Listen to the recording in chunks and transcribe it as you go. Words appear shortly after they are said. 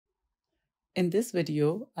In this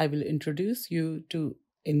video, I will introduce you to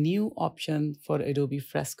a new option for Adobe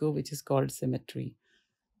Fresco, which is called Symmetry.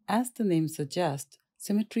 As the name suggests,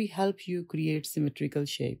 Symmetry helps you create symmetrical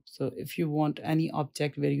shape. So if you want any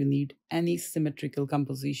object where you need any symmetrical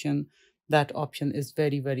composition, that option is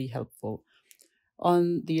very, very helpful.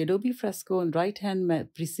 On the Adobe Fresco and right-hand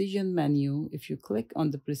precision menu, if you click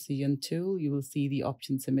on the precision tool, you will see the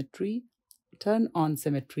option Symmetry. Turn on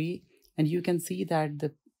Symmetry, and you can see that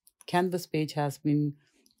the canvas page has been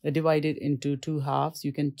divided into two halves.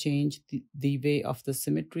 You can change the way of the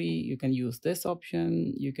symmetry. You can use this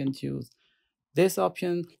option. You can choose this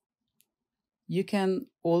option. You can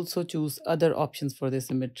also choose other options for the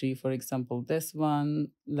symmetry. For example, this one,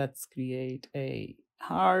 let's create a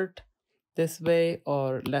heart this way,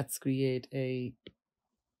 or let's create a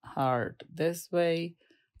heart this way.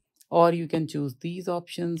 Or you can choose these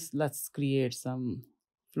options. Let's create some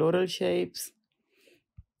floral shapes.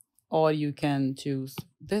 Or you can choose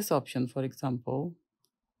this option, for example.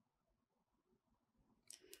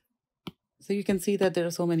 So you can see that there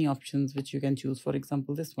are so many options which you can choose. For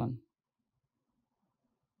example, this one.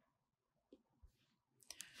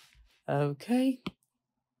 Okay.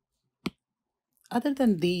 Other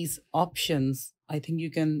than these options, I think you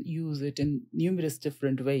can use it in numerous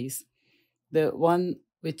different ways. The one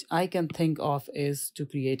which I can think of is to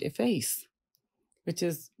create a face, which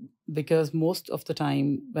is because most of the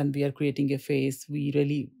time when we are creating a face, we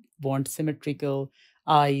really want symmetrical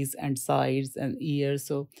eyes and sides and ears.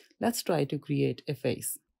 So let's try to create a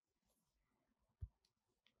face.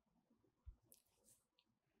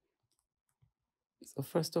 So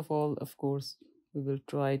first of all, of course, we will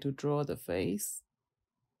try to draw the face.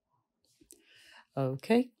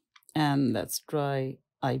 Okay, and let's try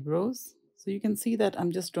eyebrows. So you can see that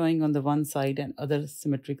I'm just drawing on the one side and other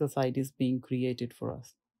symmetrical side is being created for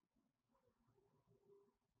us.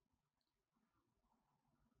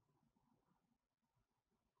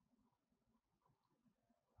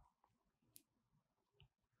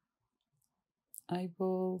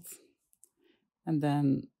 Eyeballs. And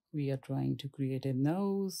then we are trying to create a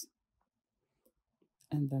nose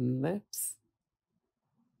and then lips.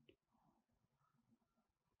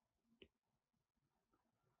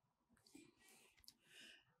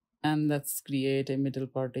 And let's create a middle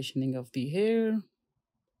partitioning of the hair.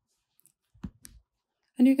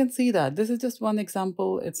 And you can see that this is just one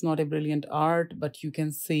example. It's not a brilliant art, but you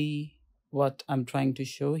can see what I'm trying to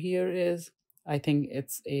show here is, I think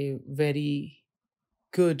it's a very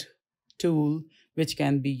good tool which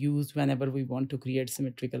can be used whenever we want to create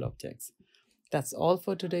symmetrical objects. That's all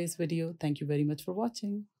for today's video. Thank you very much for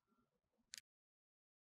watching.